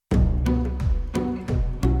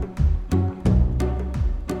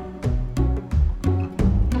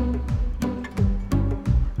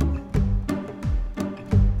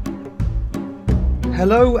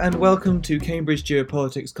Hello and welcome to Cambridge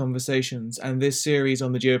Geopolitics Conversations and this series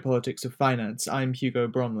on the geopolitics of finance. I'm Hugo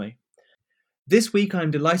Bromley. This week I'm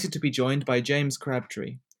delighted to be joined by James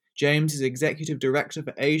Crabtree. James is Executive Director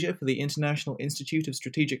for Asia for the International Institute of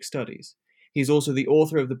Strategic Studies. He's also the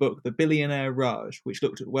author of the book The Billionaire Raj, which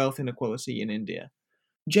looked at wealth inequality in India.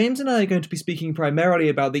 James and I are going to be speaking primarily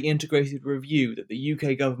about the integrated review that the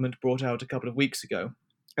UK government brought out a couple of weeks ago,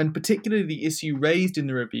 and particularly the issue raised in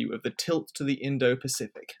the review of the tilt to the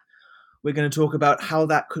Indo-Pacific. We're going to talk about how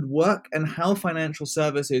that could work and how financial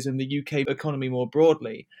services in the UK economy more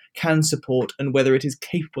broadly can support and whether it is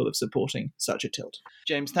capable of supporting such a tilt.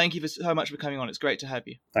 James, thank you so much for coming on. It's great to have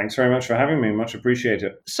you. Thanks very much for having me. Much appreciate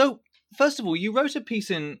it. So, first of all, you wrote a piece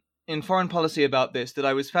in Foreign Policy about this that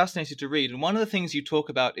I was fascinated to read. And one of the things you talk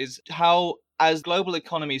about is how, as global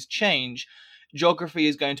economies change, geography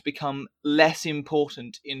is going to become less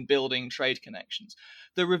important in building trade connections.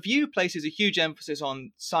 The review places a huge emphasis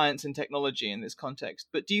on science and technology in this context,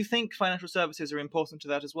 but do you think financial services are important to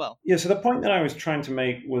that as well? Yeah, so the point that I was trying to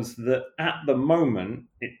make was that at the moment,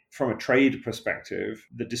 from a trade perspective,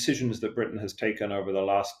 the decisions that Britain has taken over the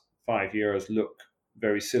last 5 years look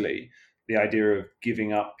very silly. The idea of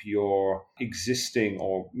giving up your existing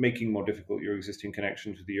or making more difficult your existing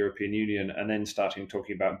connections with the European Union and then starting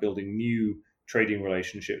talking about building new trading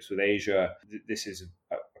relationships with Asia. This is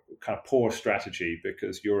a kind of poor strategy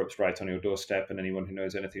because Europe's right on your doorstep, and anyone who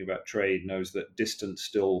knows anything about trade knows that distance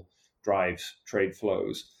still drives trade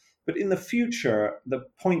flows. But in the future, the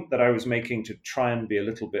point that I was making to try and be a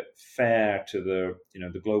little bit fair to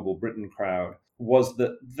the global Britain crowd was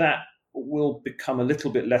that will become a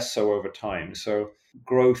little bit less so over time. So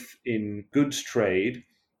growth in goods trade,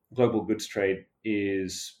 global goods trade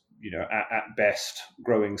is at best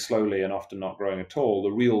growing slowly and often not growing at all.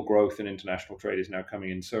 The real growth in international trade is now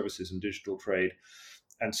coming in services and digital trade.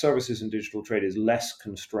 And services and digital trade is less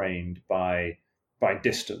constrained by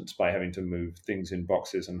distance, by having to move things in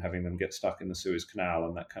boxes and having them get stuck in the Suez Canal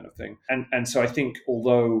and that kind of thing. And so I think,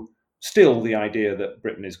 although still the idea that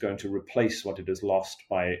Britain is going to replace what it has lost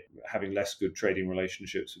by having less good trading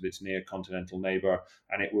relationships with its near-continental neighbour,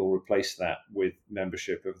 and it will replace that with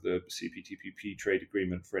membership of the CPTPP trade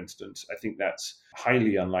agreement, for instance. I think that's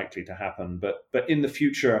highly unlikely to happen. But in the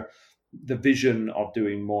future, the vision of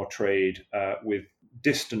doing more trade with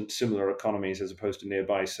distant similar economies as opposed to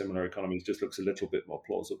nearby similar economies just looks a little bit more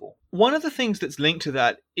plausible. One of the things that's linked to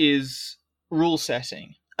that is rule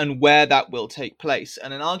setting and where that will take place.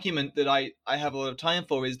 And an argument that I have a lot of time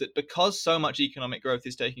for is that because so much economic growth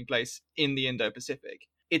is taking place in the Indo-Pacific,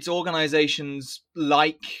 it's organizations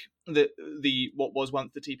like the what was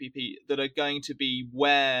once the TPP that are going to be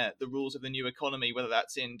where the rules of the new economy, whether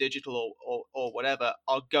that's in digital or whatever,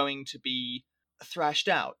 are going to be thrashed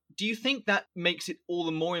out. Do you think that makes it all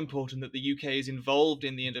the more important that the UK is involved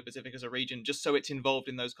in the Indo-Pacific as a region, just so it's involved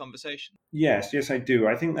in those conversations? Yes, I do.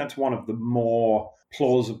 I think that's one of the more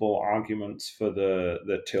plausible arguments for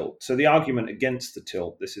the tilt. So the argument against the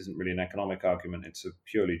tilt, this isn't really an economic argument, it's a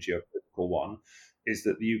purely geopolitical one, is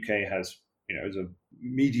that the UK has, is a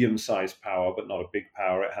medium-sized power, but not a big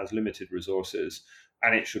power. It has limited resources,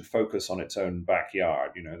 and it should focus on its own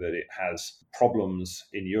backyard, that it has problems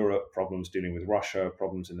in Europe, problems dealing with Russia,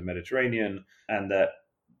 problems in the Mediterranean, and that,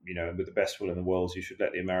 with the best will in the world, you should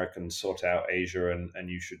let the Americans sort out Asia and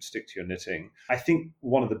you should stick to your knitting. I think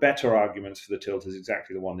one of the better arguments for the tilt is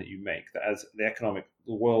exactly the one that you make, that as the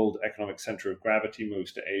world economic center of gravity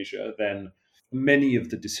moves to Asia, then many of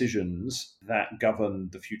the decisions that govern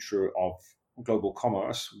the future of global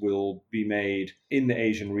commerce will be made in the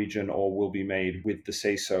Asian region or will be made with the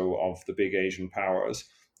say-so of the big Asian powers.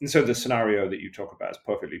 And so the scenario that you talk about is a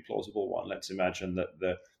perfectly plausible one. Let's imagine that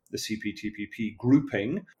the CPTPP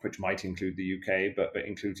grouping, which might include the UK, but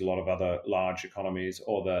includes a lot of other large economies,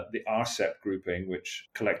 or the RCEP grouping, which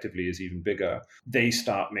collectively is even bigger, they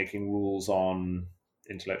start making rules on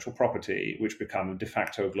intellectual property, which become de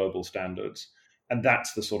facto global standards. And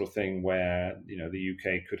that's the sort of thing where, the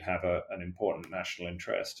UK could have an important national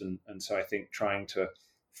interest. And so I think trying to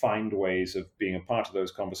find ways of being a part of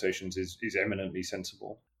those conversations is eminently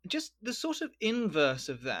sensible. Just the sort of inverse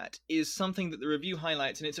of that is something that the review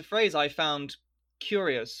highlights, and it's a phrase I found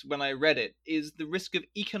curious when I read it, is the risk of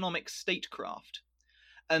economic statecraft.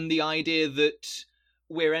 And the idea that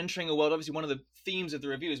we're entering a world, obviously one of the themes of the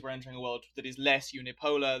review is we're entering a world that is less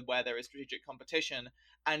unipolar, where there is strategic competition,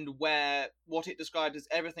 and where what it described as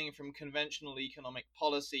everything from conventional economic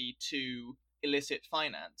policy to illicit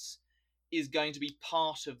finance is going to be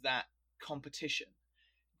part of that competition.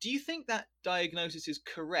 Do you think that diagnosis is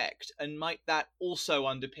correct, and might that also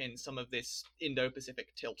underpin some of this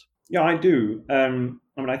Indo-Pacific tilt? Yeah, I do.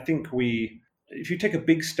 I think we if you take a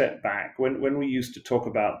big step back, when we used to talk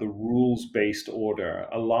about the rules-based order,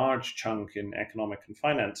 a large chunk in economic and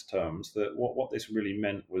finance terms, that what this really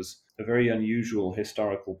meant was a very unusual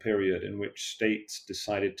historical period in which states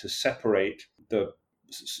decided to separate the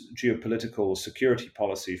geopolitical security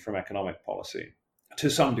policy from economic policy to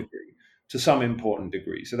some degree, to some important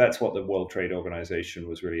degree. So that's what the World Trade Organization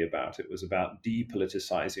was really about. It was about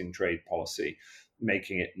depoliticizing trade policy,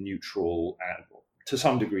 making it neutral and to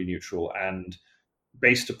some degree neutral and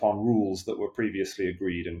based upon rules that were previously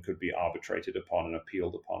agreed and could be arbitrated upon and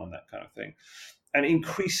appealed upon and that kind of thing. And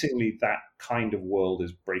increasingly, that kind of world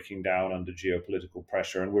is breaking down under geopolitical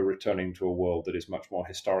pressure, and we're returning to a world that is much more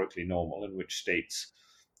historically normal, in which states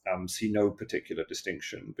see no particular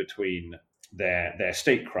distinction between their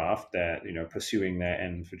statecraft, their pursuing their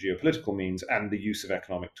end for geopolitical means, and the use of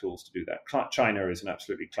economic tools to do that. China is an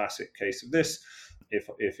absolutely classic case of this.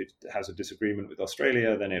 If it has a disagreement with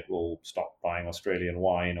Australia, then it will stop buying Australian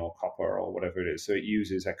wine or copper or whatever it is. So it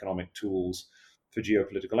uses economic tools for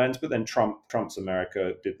geopolitical ends. But then Trump's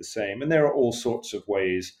America did the same. And there are all sorts of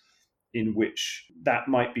ways in which that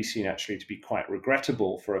might be seen actually to be quite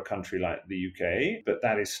regrettable for a country like the UK, but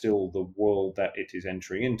that is still the world that it is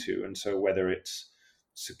entering into. And so whether it's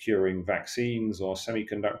securing vaccines or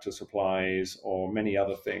semiconductor supplies or many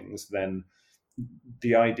other things, then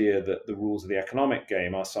the idea that the rules of the economic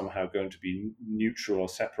game are somehow going to be neutral or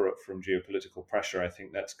separate from geopolitical pressure, I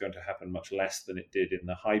think that's going to happen much less than it did in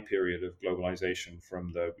the high period of globalization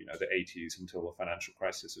from the 80s until the financial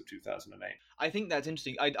crisis of 2008. I think that's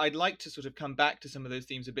interesting. I'd like to sort of come back to some of those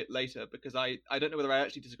themes a bit later, because I don't know whether I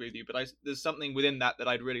actually disagree with you, but there's something within that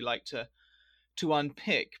I'd really like to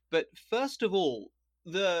unpick. But first of all,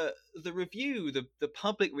 the review, the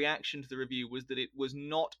public reaction to the review was that it was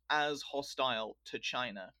not as hostile to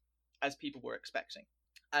China as people were expecting.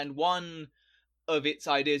 And one of its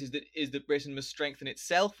ideas is that Britain must strengthen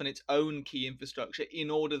itself and its own key infrastructure in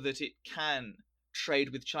order that it can trade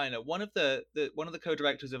with China. One of the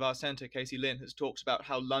co-directors of our centre, Casey Lynn, has talked about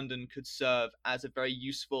how London could serve as a very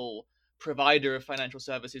useful provider of financial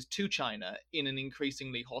services to China in an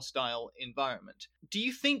increasingly hostile environment. Do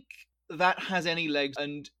you think that has any legs,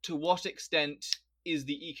 and to what extent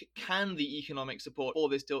can the economic support for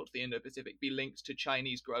this tilt to the Indo-Pacific be linked to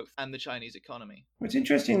Chinese growth and the Chinese economy? Well, it's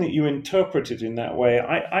interesting that you interpret it in that way.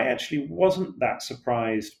 I actually wasn't that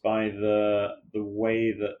surprised by the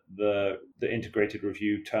way that the integrated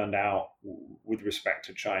review turned out with respect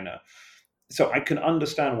to China. So I can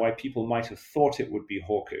understand why people might have thought it would be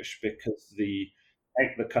hawkish, because the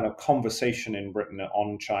kind of conversation in Britain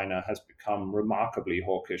on China has become remarkably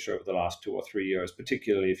hawkish over the last 2 or 3 years,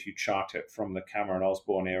 particularly if you chart it from the Cameron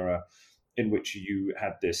Osborne era, in which you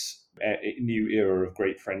had this new era of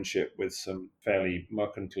great friendship with some fairly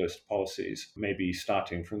mercantilist policies, maybe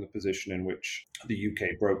starting from the position in which the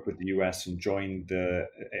UK broke with the US and joined the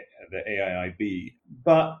AIIB.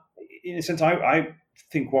 But in a sense, I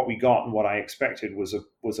think what we got and what I expected was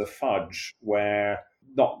a fudge where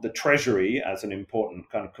not the Treasury as an important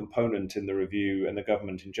kind of component in the review, and the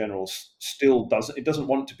government in general still doesn't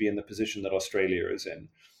want to be in the position that Australia is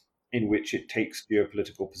in which it takes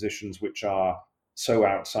geopolitical positions which are so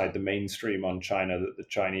outside the mainstream on China that the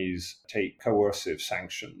Chinese take coercive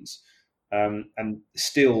sanctions. And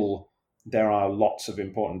still, there are lots of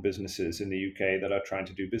important businesses in the UK that are trying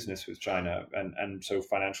to do business with China, and so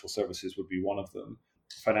financial services would be one of them.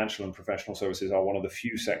 Financial and professional services are one of the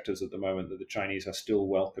few sectors at the moment that the Chinese are still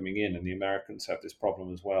welcoming in, and the Americans have this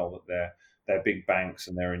problem as well, that their big banks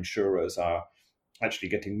and their insurers are actually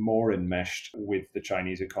getting more enmeshed with the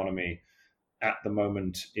Chinese economy at the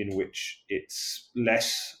moment, in which it's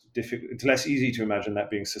less easy to imagine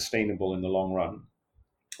that being sustainable in the long run,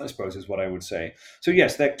 I suppose, is what I would say. So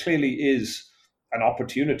yes, there clearly is an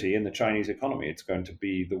opportunity in the Chinese economy. It's going to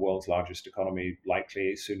be the world's largest economy,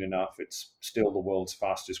 likely soon enough. It's still the world's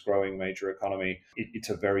fastest growing major economy. It's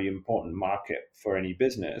a very important market for any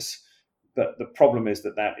business. But the problem is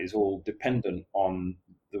that is all dependent on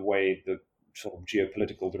the way the sort of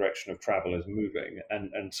geopolitical direction of travel is moving.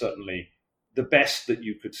 And certainly the best that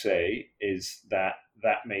you could say is that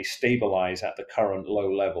may stabilize at the current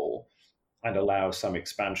low level and allow some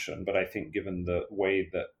expansion. But I think given the way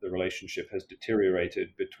that the relationship has deteriorated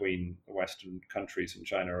between the Western countries and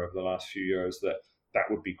China over the last few years, that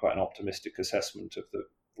would be quite an optimistic assessment of the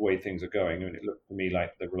way things are going. I mean, it looked to me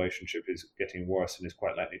like the relationship is getting worse and is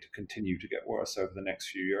quite likely to continue to get worse over the next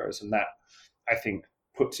few years. And that, I think,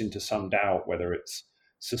 puts into some doubt whether it's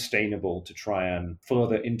sustainable to try and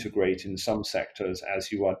further integrate in some sectors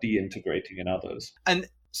as you are de-integrating in others. And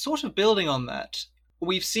sort of building on that,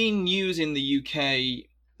 we've seen news in the UK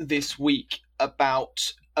this week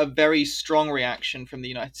about a very strong reaction from the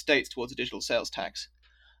United States towards a digital sales tax.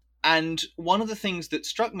 And one of the things that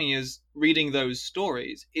struck me as reading those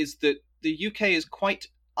stories is that the UK is quite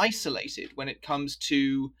isolated when it comes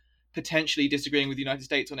to potentially disagreeing with the United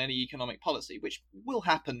States on any economic policy, which will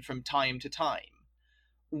happen from time to time,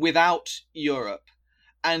 without Europe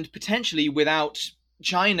and potentially without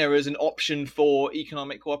China as an option for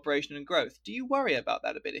economic cooperation and growth. Do you worry about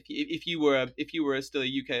that a bit if you were still a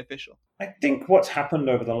UK official? I think what's happened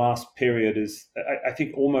over the last period is, I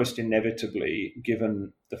think almost inevitably,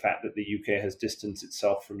 given the fact that the UK has distanced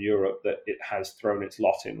itself from Europe, that it has thrown its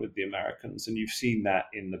lot in with the Americans. And you've seen that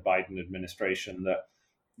in the Biden administration, that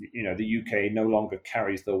the UK no longer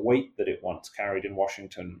carries the weight that it once carried in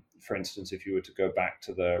Washington. For instance, if you were to go back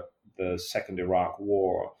to the Second Iraq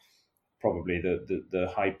War, probably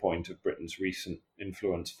the high point of Britain's recent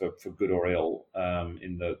influence for good or ill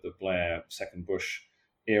in the Blair second Bush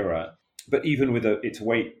era. But even with its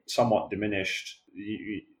weight somewhat diminished,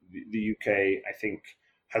 the UK, I think,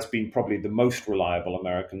 has been probably the most reliable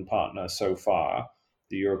American partner so far.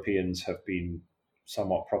 The Europeans have been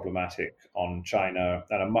somewhat problematic on China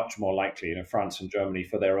and are much more likely, France and Germany,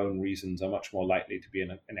 for their own reasons, are much more likely to be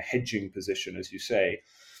in a hedging position, as you say.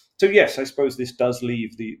 So yes, I suppose this does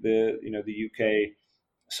leave the UK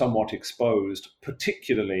somewhat exposed,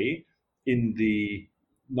 particularly in the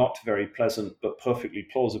not very pleasant but perfectly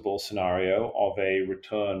plausible scenario of a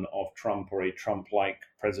return of Trump or a Trump-like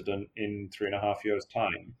president in 3.5 years'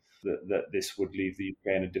 time. That this would leave the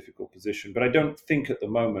UK in a difficult position. But I don't think at the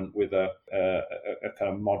moment, with a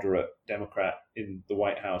kind of moderate Democrat in the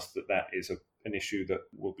White House, that is an issue that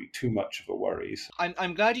will be too much of a worry.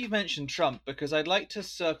 I'm glad you mentioned Trump, because I'd like to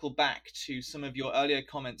circle back to some of your earlier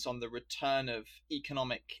comments on the return of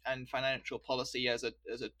economic and financial policy as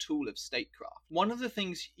a tool of statecraft. One of the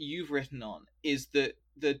things you've written on is that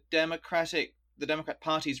the Democrat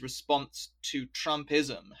Party's response to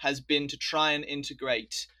Trumpism has been to try and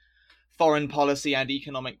integrate foreign policy and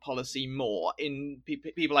economic policy more in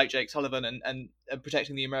people like Jake Sullivan and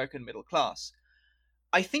protecting the American middle class.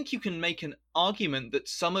 I think you can make an argument that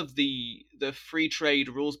some of the free trade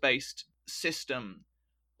rules-based system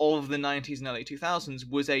of the 90s and early 2000s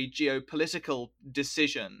was a geopolitical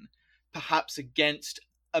decision, perhaps against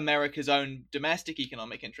America's own domestic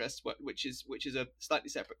economic interests, which is a slightly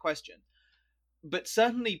separate question. But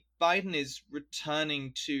certainly Biden is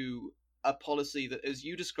returning to a policy that, as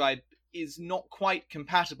you described, is not quite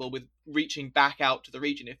compatible with reaching back out to the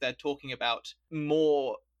region if they're talking about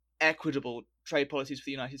more equitable trade policies for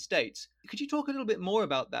the United States. Could you talk a little bit more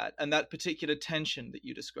about that and that particular tension that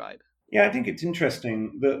you describe? Yeah, I think it's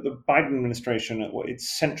interesting. The Biden administration,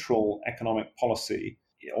 its central economic policy,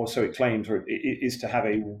 also it claims, is to have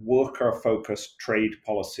a worker-focused trade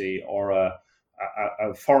policy or a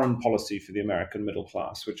foreign policy for the American middle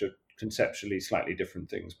class, which are conceptually slightly different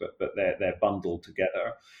things, but they're bundled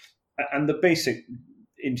together. And the basic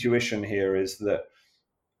intuition here is that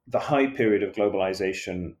the high period of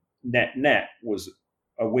globalization net was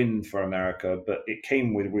a win for America, but it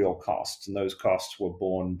came with real costs, and those costs were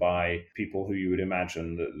borne by people who you would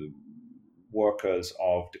imagine the workers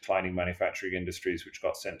of declining manufacturing industries which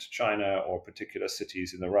got sent to China, or particular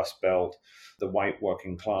cities in the Rust Belt, the white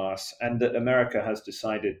working class, and that America has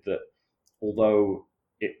decided that although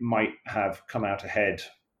it might have come out ahead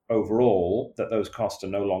overall, that those costs are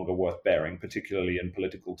no longer worth bearing, particularly in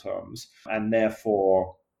political terms. And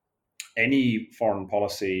therefore, any foreign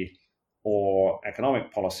policy or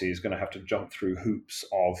economic policy is going to have to jump through hoops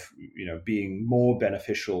of, being more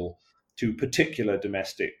beneficial to particular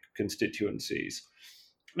domestic constituencies.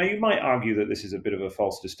 Now, you might argue that this is a bit of a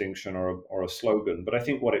false distinction or a slogan, but I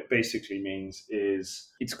think what it basically means is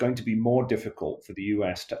it's going to be more difficult for the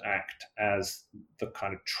US to act as the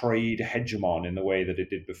kind of trade hegemon in the way that it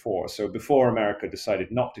did before. So before America decided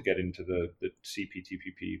not to get into the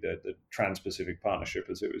CPTPP, the Trans-Pacific Partnership,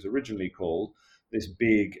 as it was originally called, this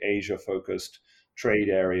big Asia-focused trade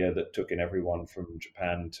area that took in everyone from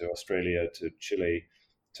Japan to Australia to Chile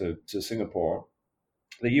to Singapore,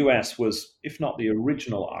 the US was, if not the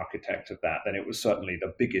original architect of that, then it was certainly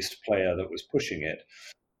the biggest player that was pushing it.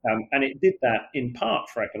 And it did that in part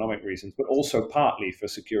for economic reasons, but also partly for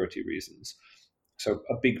security reasons. So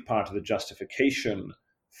a big part of the justification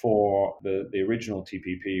for the original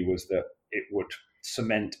TPP was that it would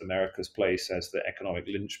cement America's place as the economic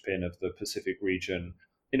linchpin of the Pacific region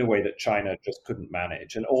in a way that China just couldn't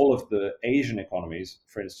manage. And all of the Asian economies,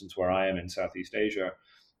 for instance, where I am in Southeast Asia,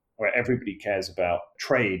 where everybody cares about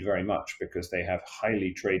trade very much because they have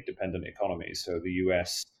highly trade-dependent economies. So the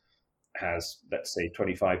US has, let's say,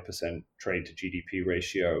 25% trade to GDP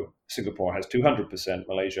ratio. Singapore has 200%.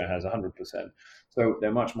 Malaysia has 100%. So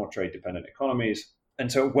they're much more trade-dependent economies.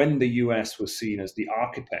 And so when the US was seen as the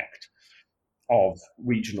architect of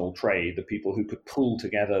regional trade, the people who could pull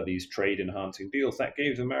together these trade-enhancing deals, that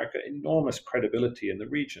gave America enormous credibility in the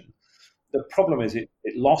region. The problem is it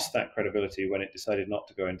lost that credibility when it decided not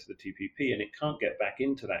to go into the TPP, and it can't get back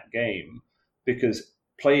into that game because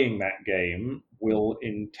playing that game will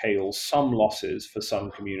entail some losses for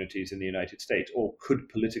some communities in the United States, or could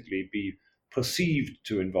politically be perceived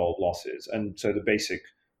to involve losses. And so the basic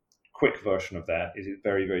quick version of that is it's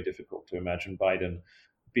very, very difficult to imagine Biden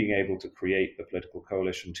being able to create the political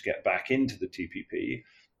coalition to get back into the TPP.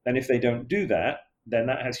 And if they don't do that, then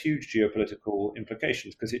that has huge geopolitical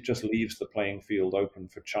implications because it just leaves the playing field open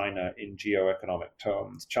for China in geoeconomic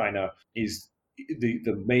terms. China is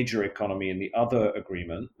the major economy in the other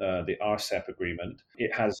agreement, the RCEP agreement.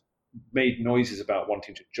 It has made noises about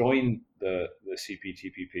wanting to join the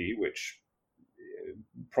CPTPP, which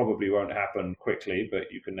probably won't happen quickly, but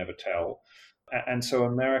you can never tell. And so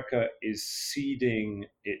America is ceding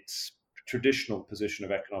its traditional position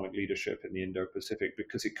of economic leadership in the Indo-Pacific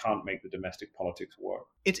because it can't make the domestic politics work.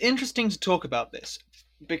 It's interesting to talk about this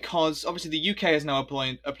because obviously the UK has now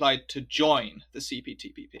applied to join the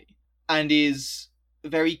CPTPP and is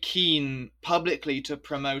very keen publicly to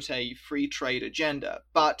promote a free trade agenda.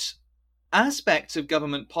 But aspects of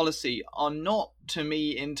government policy are not, to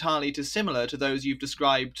me, entirely dissimilar to those you've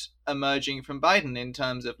described emerging from Biden in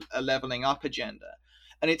terms of a leveling up agenda.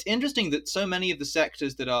 And it's interesting that so many of the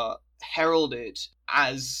sectors that are heralded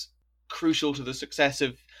as crucial to the success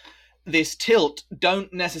of this tilt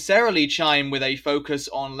don't necessarily chime with a focus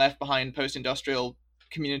on left-behind post-industrial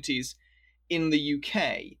communities in the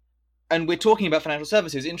UK. And we're talking about financial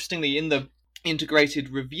services. Interestingly, in the integrated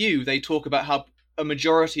review, they talk about how a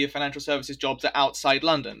majority of financial services jobs are outside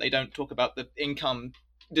London. They don't talk about the income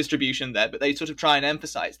distribution there, but they sort of try and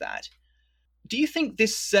emphasize that. Do you think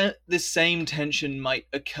this same tension might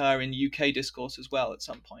occur in UK discourse as well at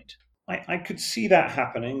some point? I could see that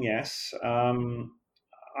happening, yes.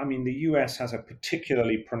 I mean, the US has a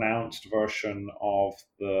particularly pronounced version of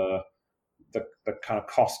the kind of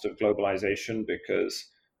cost of globalization because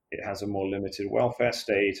it has a more limited welfare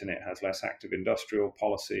state and it has less active industrial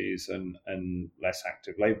policies and less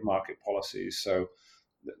active labor market policies. So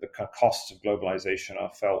the costs of globalization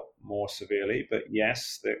are felt more severely. But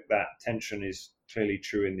yes, that tension is clearly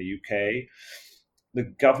true in the UK. The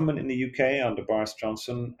government in the UK under Boris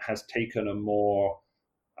Johnson has taken a more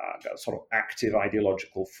sort of active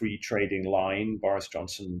ideological free trading line. Boris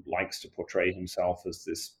Johnson likes to portray himself as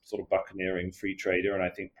this sort of buccaneering free trader, and I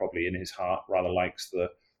think probably in his heart rather likes the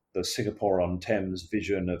Singapore-on-Thames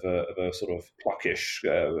vision of a sort of pluckish,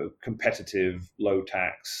 competitive, low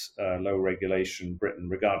tax, low regulation Britain,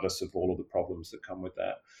 regardless of all of the problems that come with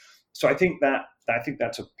that. So I think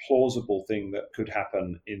that's a plausible thing that could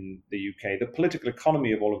happen in the UK. The political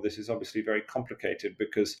economy of all of this is obviously very complicated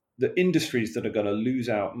because the industries that are going to lose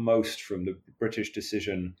out most from the British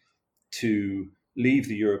decision to leave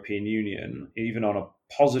the European Union, even on a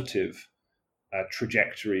positive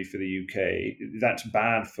trajectory for the UK, that's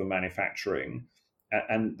bad for manufacturing.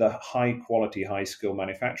 And the high quality, high skill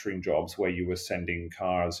manufacturing jobs where you were sending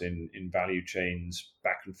cars in value chains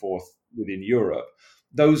back and forth within Europe,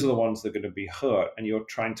 those are the ones that are going to be hurt. And you're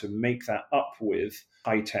trying to make that up with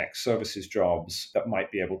high-tech services jobs that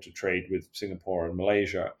might be able to trade with Singapore and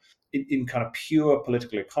Malaysia. In kind of pure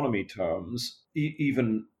political economy terms,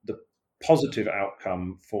 even the positive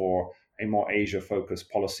outcome for a more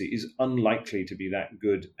Asia-focused policy is unlikely to be that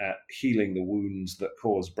good at healing the wounds that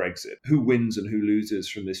caused Brexit. Who wins and who loses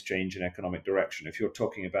from this change in economic direction? If you're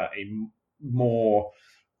talking about a more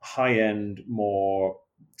high-end, more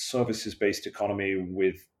services-based economy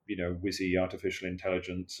with whizzy artificial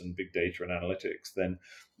intelligence and big data and analytics, then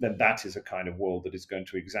that is a kind of world that is going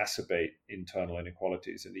to exacerbate internal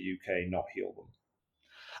inequalities in the UK, not heal them.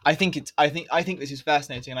 I think this is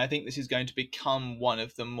fascinating, and I think this is going to become one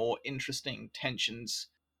of the more interesting tensions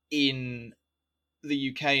in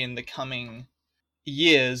the UK in the coming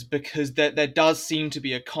years, because there does seem to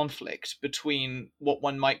be a conflict between what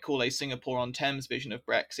one might call a Singapore-on-Thames vision of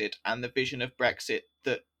Brexit and the vision of Brexit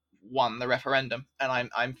that won the referendum. And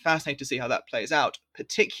I'm fascinated to see how that plays out,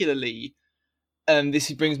 particularly,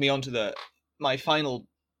 this brings me on to my final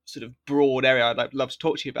sort of broad area I'd love to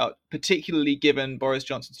talk to you about, particularly given Boris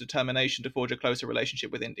Johnson's determination to forge a closer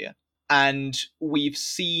relationship with India. And we've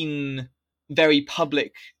seen very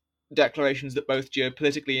public declarations that both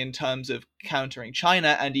geopolitically in terms of countering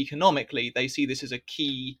China and economically, they see this as a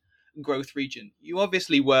key growth region. You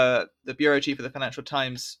obviously were the bureau chief of the Financial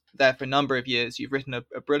Times there for a number of years. You've written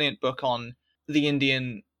a brilliant book on the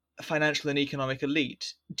Indian financial and economic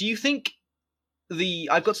elite. Do you think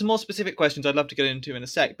I've got some more specific questions I'd love to get into in a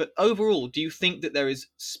sec, but overall, do you think that there is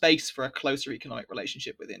space for a closer economic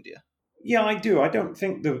relationship with India? Yeah, I do. I don't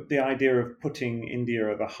think the idea of putting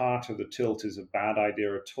India at the heart of the tilt is a bad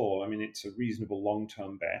idea at all. I mean, it's a reasonable long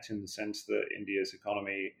term bet in the sense that India's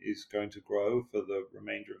economy is going to grow for the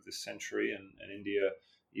remainder of this century. And India,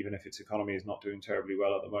 even if its economy is not doing terribly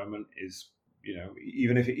well at the moment, is,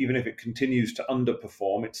 even if it continues to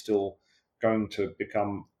underperform, it's still going to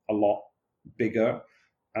become a lot bigger.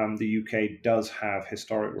 The UK does have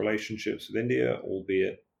historic relationships with India,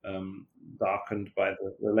 albeit darkened by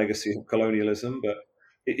the legacy of colonialism. But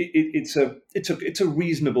it's a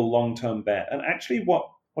reasonable long term bet. And actually,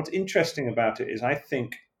 what's interesting about it is I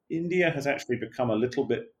think India has actually become a little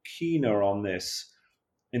bit keener on this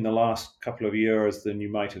in the last couple of years than you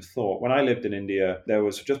might have thought. When I lived in India, there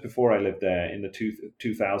was just before I lived there in the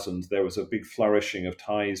 2000s, there was a big flourishing of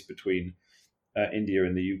ties between India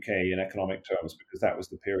and the UK in economic terms, because that was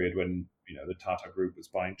the period when the Tata Group was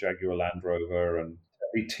buying Jaguar Land Rover and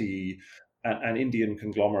tea, and Indian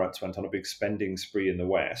conglomerates went on a big spending spree in the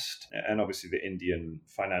West. And obviously, the Indian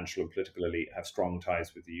financial and political elite have strong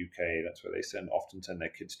ties with the UK. That's where they often send their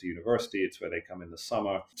kids to university. It's where they come in the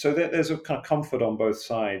summer. So there's a kind of comfort on both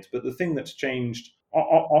sides. But the thing that's changed,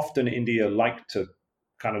 often India like to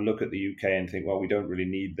kind of look at the UK and think, well, we don't really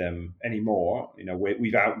need them anymore.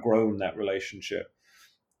 We've outgrown that relationship.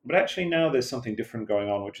 But actually, now there's something different going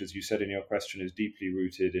on, which, as you said in your question, is deeply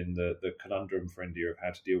rooted in the conundrum for India of how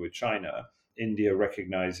to deal with China. India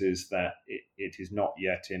recognizes that it is not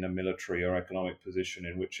yet in a military or economic position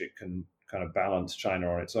in which it can kind of balance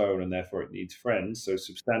China on its own, and therefore it needs friends. So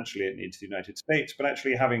substantially, it needs the United States. But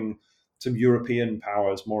actually, having some European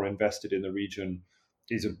powers more invested in the region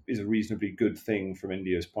is a reasonably good thing from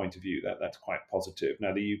India's point of view. That's quite positive.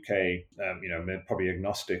 Now the UK, they're probably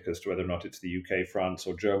agnostic as to whether or not it's the UK, France,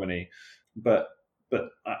 or Germany, but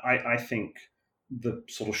I think the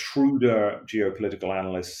sort of shrewder geopolitical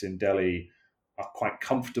analysts in Delhi are quite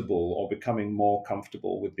comfortable, or becoming more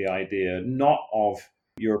comfortable, with the idea not of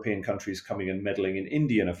European countries coming and meddling in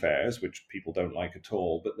Indian affairs, which people don't like at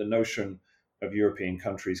all, but the notion of European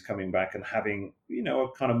countries coming back and having, a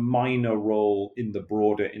kind of minor role in the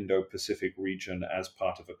broader Indo-Pacific region as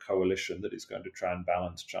part of a coalition that is going to try and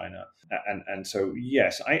balance China. And so,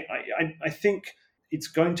 yes, I think it's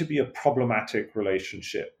going to be a problematic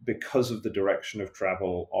relationship because of the direction of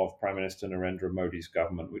travel of Prime Minister Narendra Modi's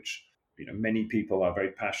government, which, many people are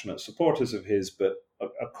very passionate supporters of his, but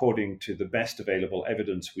according to the best available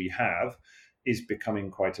evidence we have, is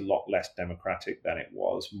becoming quite a lot less democratic than it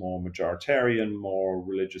was, more majoritarian, more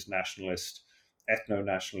religious nationalist,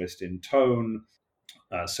 ethno-nationalist in tone.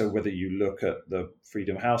 So whether you look at the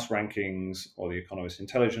Freedom House rankings or the Economist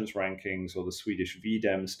Intelligence rankings or the Swedish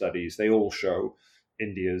VDEM studies, they all show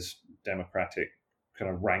India's democratic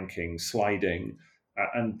kind of ranking sliding.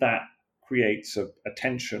 And that creates a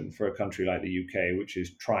tension for a country like the UK, which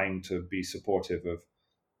is trying to be supportive of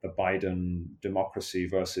the Biden democracy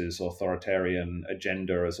versus authoritarian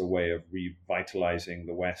agenda as a way of revitalizing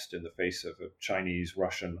the West in the face of a Chinese,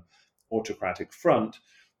 Russian autocratic front.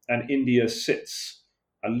 And India sits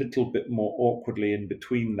a little bit more awkwardly in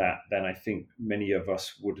between that than I think many of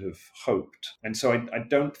us would have hoped. And so I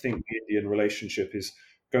don't think the Indian relationship is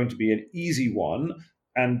going to be an easy one.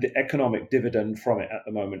 And the economic dividend from it at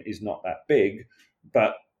the moment is not that big.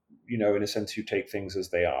 But in a sense, you take things as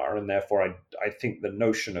they are. And therefore, I think the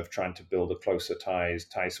notion of trying to build a closer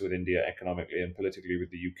ties with India economically and politically with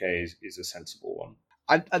the UK is a sensible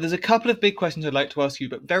one. There's a couple of big questions I'd like to ask you,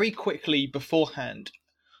 but very quickly beforehand,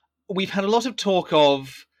 we've had a lot of talk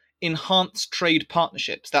of enhanced trade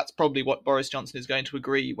partnerships. That's probably what Boris Johnson is going to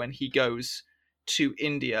agree when he goes to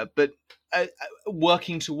India, but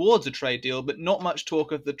working towards a trade deal, but not much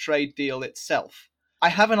talk of the trade deal itself. I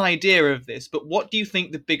have an idea of this, but what do you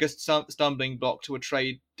think the biggest stumbling block to a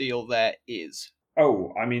trade deal there is?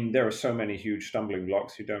 Oh, I mean, there are so many huge stumbling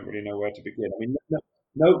blocks. You don't really know where to begin. I mean,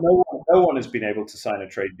 no one has been able to sign a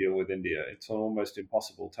trade deal with India. It's an almost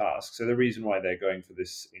impossible task. So the reason why they're going for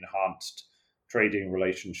this enhanced trading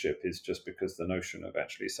relationship is just because the notion of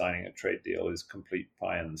actually signing a trade deal is complete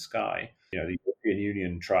pie in the sky. The European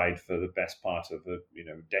Union tried for the best part of a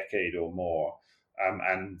decade or more.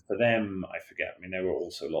 And for them, I forget, I mean, there were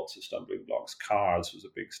also lots of stumbling blocks. Cars was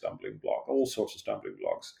a big stumbling block, all sorts of stumbling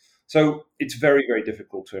blocks. So it's very, very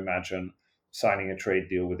difficult to imagine signing a trade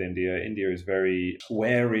deal with India. India is very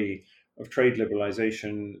wary of trade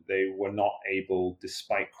liberalization. They were not able,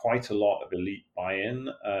 despite quite a lot of elite buy-in,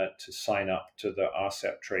 to sign up to the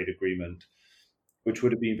RCEP trade agreement, which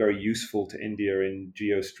would have been very useful to India in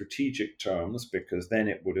geostrategic terms, because then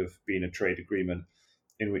it would have been a trade agreement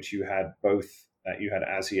in which you had both You had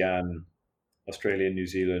ASEAN, Australia, New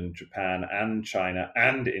Zealand, Japan, and China,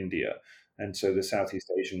 and India. And so the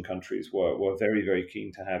Southeast Asian countries were very, very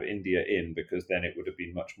keen to have India in, because then it would have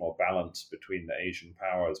been much more balanced between the Asian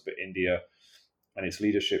powers. But India and its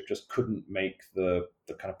leadership just couldn't make the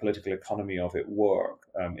kind of political economy of it work.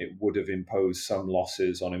 It would have imposed some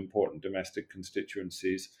losses on important domestic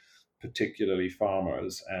constituencies, particularly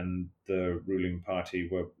farmers, and the ruling party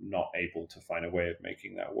were not able to find a way of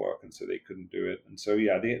making that work, and so they couldn't do it. And so,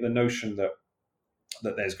 yeah, the notion that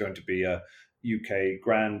there's going to be a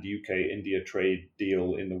grand UK India trade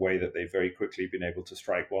deal in the way that they've very quickly been able to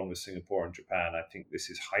strike one with Singapore and Japan, I think this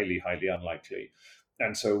is highly, highly unlikely.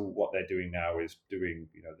 And so what they're doing now is doing,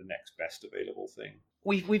 the next best available thing.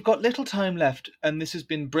 We've got little time left, and this has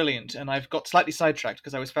been brilliant, and I've got slightly sidetracked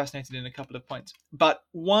because I was fascinated in a couple of points. But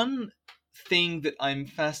one thing that I'm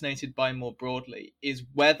fascinated by more broadly is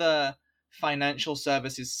whether financial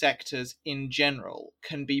services sectors in general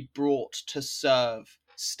can be brought to serve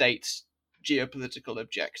states' geopolitical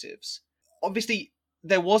objectives. Obviously,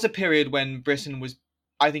 there was a period when Britain was,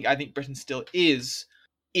 I think Britain still is,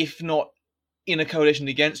 if not in a coalition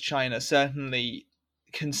against China, certainly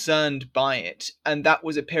concerned by it. And that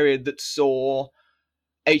was a period that saw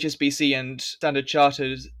HSBC and Standard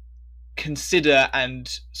Chartered consider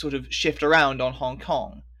and sort of shift around on Hong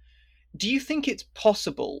Kong. Do you think it's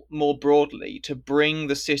possible, more broadly, to bring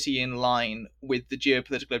the city in line with the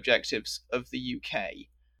geopolitical objectives of the UK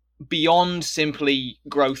beyond simply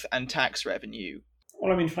growth and tax revenue?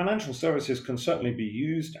 Well, I mean, financial services can certainly be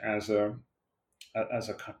used as a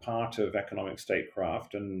part of economic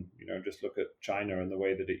statecraft, and just look at China and the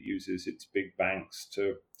way that it uses its big banks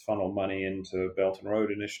to funnel money into Belt and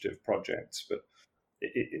Road Initiative projects. But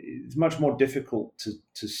it's much more difficult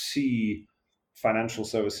to see financial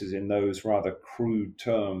services in those rather crude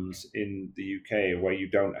terms in the UK, where you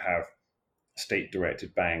don't have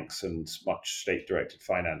state-directed banks and much state-directed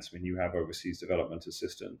finance. I mean, you have overseas development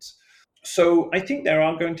assistance. So I think there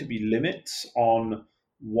are going to be limits on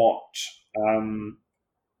what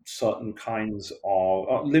certain kinds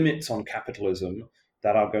of limits on capitalism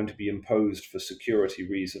that are going to be imposed for security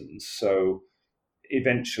reasons. So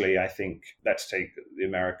eventually, I think, let's take the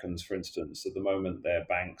Americans, for instance. At the moment, their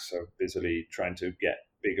banks are busily trying to get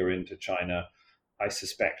bigger into China. I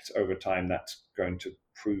suspect over time that's going to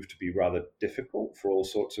prove to be rather difficult for all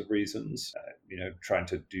sorts of reasons. Trying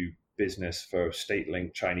to do business for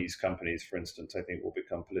state-linked Chinese companies, for instance, I think will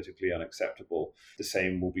become politically unacceptable. The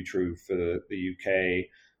same will be true for the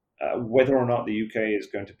UK. Whether or not the UK is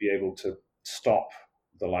going to be able to stop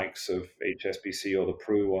the likes of HSBC or the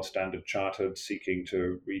Pru or Standard Chartered seeking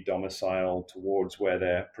to re-domicile towards where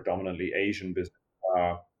their predominantly Asian businesses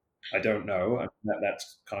are, I don't know. I mean,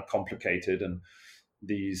 that's kind of complicated, and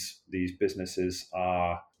these businesses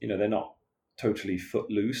are, they're not totally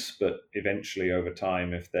footloose, but eventually over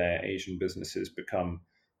time, if their Asian businesses become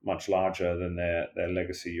much larger than their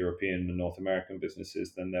legacy European and North American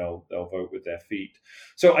businesses, then they'll vote with their feet.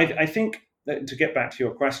 So I think that, to get back to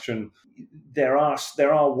your question, there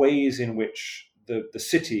are ways in which the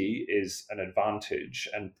city is an advantage,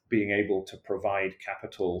 and being able to provide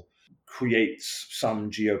capital creates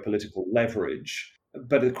some geopolitical leverage.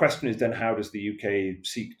 But the question is then, how does the UK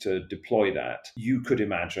seek to deploy that? You could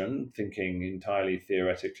imagine, thinking entirely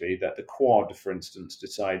theoretically, that the Quad, for instance,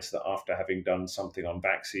 decides that after having done something on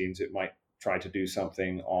vaccines, it might try to do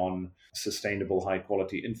something on sustainable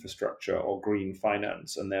high-quality infrastructure or green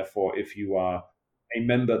finance. And therefore, if you are a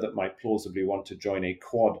member that might plausibly want to join a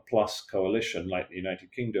Quad plus coalition like the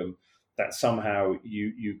United Kingdom, that somehow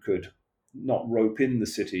you could not rope in the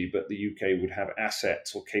city, but the UK would have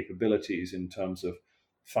assets or capabilities in terms of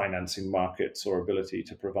financing markets or ability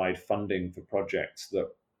to provide funding for projects that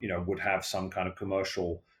would have some kind of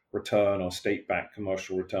commercial return or state-backed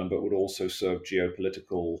commercial return, but would also serve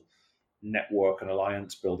geopolitical network and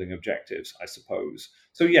alliance building objectives, I suppose.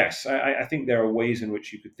 So yes, I think there are ways in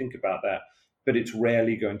which you could think about that, but it's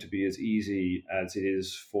rarely going to be as easy as it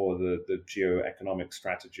is for the geoeconomic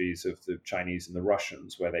strategies of the Chinese and the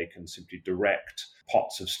Russians, where they can simply direct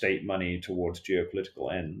pots of state money towards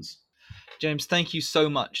geopolitical ends. James, thank you so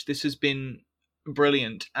much. This has been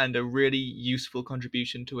brilliant and a really useful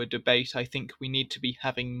contribution to a debate I think we need to be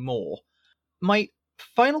having more. My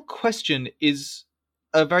final question is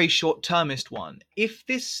a very short-termist one. If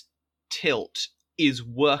this tilt is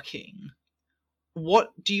working,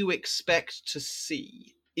 what do you expect to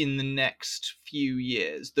see in the next few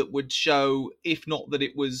years that would show, if not that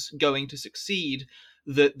it was going to succeed,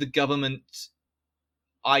 that the government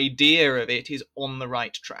idea of it is on the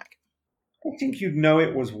right track? I think you'd know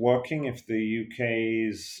it was working if the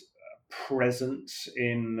UK's presence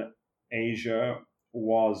in Asia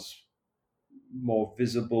was more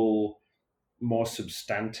visible, more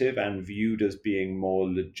substantive, and viewed as being more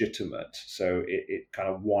legitimate. So it kind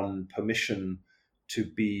of won permission to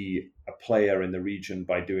be a player in the region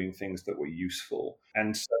by doing things that were useful.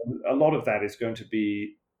 And so a lot of that is going to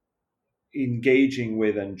be engaging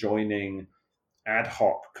with and joining ad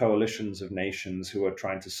hoc coalitions of nations who are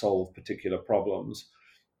trying to solve particular problems.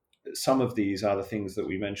 Some of these are the things that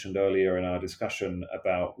we mentioned earlier in our discussion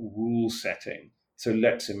about rule setting. So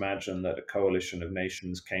let's imagine that a coalition of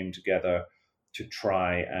nations came together to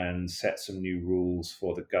try and set some new rules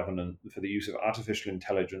for the governance, for the use of artificial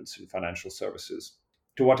intelligence in financial services.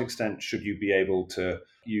 To what extent should you be able to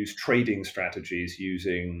use trading strategies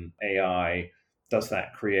using AI? Does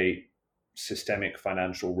that create systemic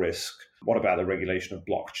financial risk? What about the regulation of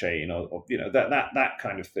blockchain, or that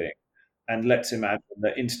kind of thing? And let's imagine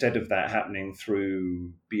that instead of that happening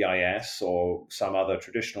through BIS or some other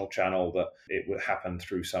traditional channel, that it would happen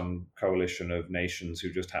through some coalition of nations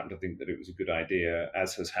who just happen to think that it was a good idea,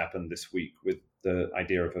 as has happened this week with the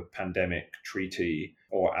idea of a pandemic treaty,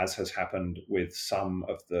 or as has happened with some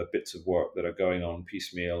of the bits of work that are going on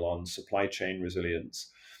piecemeal on supply chain resilience.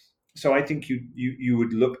 So I think you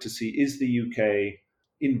would look to see, is the UK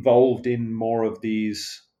involved in more of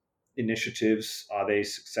these initiatives? Are they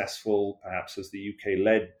successful? Perhaps as the UK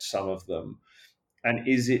led some of them, and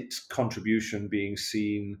is its contribution being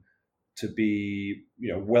seen to be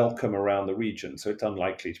welcome around the region? So it's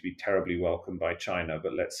unlikely to be terribly welcome by China,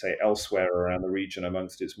 but let's say elsewhere around the region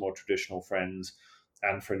amongst its more traditional friends,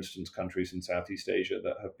 and for instance countries in Southeast Asia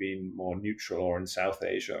that have been more neutral, or in South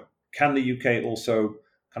Asia. Can the UK also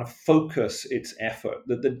kind of focus its effort?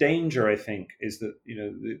 The danger, I think, is that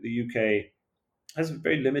the UK has a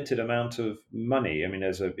very limited amount of money. I mean,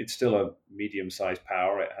 it's still a medium-sized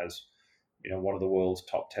power. It has, one of the world's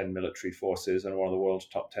top 10 military forces and one of the world's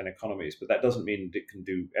top 10 economies. But that doesn't mean it can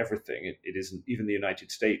do everything. It isn't. Even the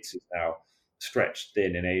United States is now stretched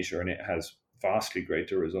thin in Asia, and it has vastly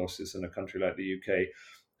greater resources than a country like the UK.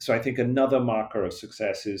 So I think another marker of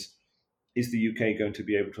success is the UK going to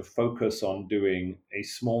be able to focus on doing a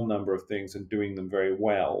small number of things and doing them very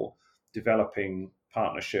well, developing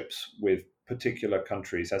partnerships with particular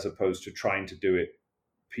countries as opposed to trying to do it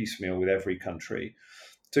piecemeal with every country.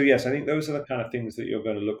 So yes, I think those are the kind of things that you're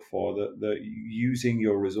going to look for, that using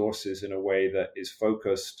your resources in a way that is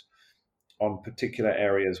focused on particular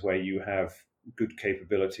areas where you have good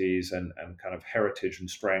capabilities and kind of heritage and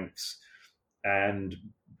strengths, and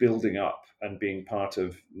building up and being part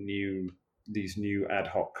of these new ad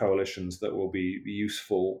hoc coalitions that will be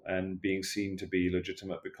useful and being seen to be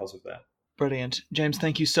legitimate because of that. Brilliant. James,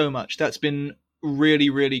 thank you so much. That's been really,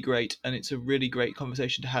 really great, and it's a really great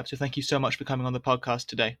conversation to have. So thank you so much for coming on the podcast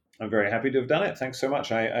today. I'm very happy to have done it. Thanks so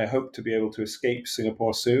much. I hope to be able to escape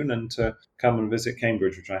Singapore soon and to come and visit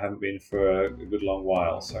Cambridge, which I haven't been for a good long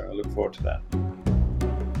while. So I look forward to that.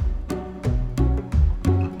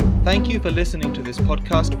 Thank you for listening to this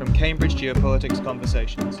podcast from Cambridge Geopolitics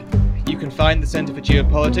Conversations. You can find the Centre for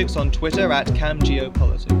Geopolitics on Twitter at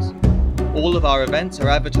CamGeopolitics. All of our events are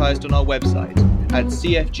advertised on our website at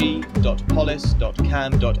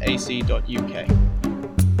cfg.polis.cam.ac.uk.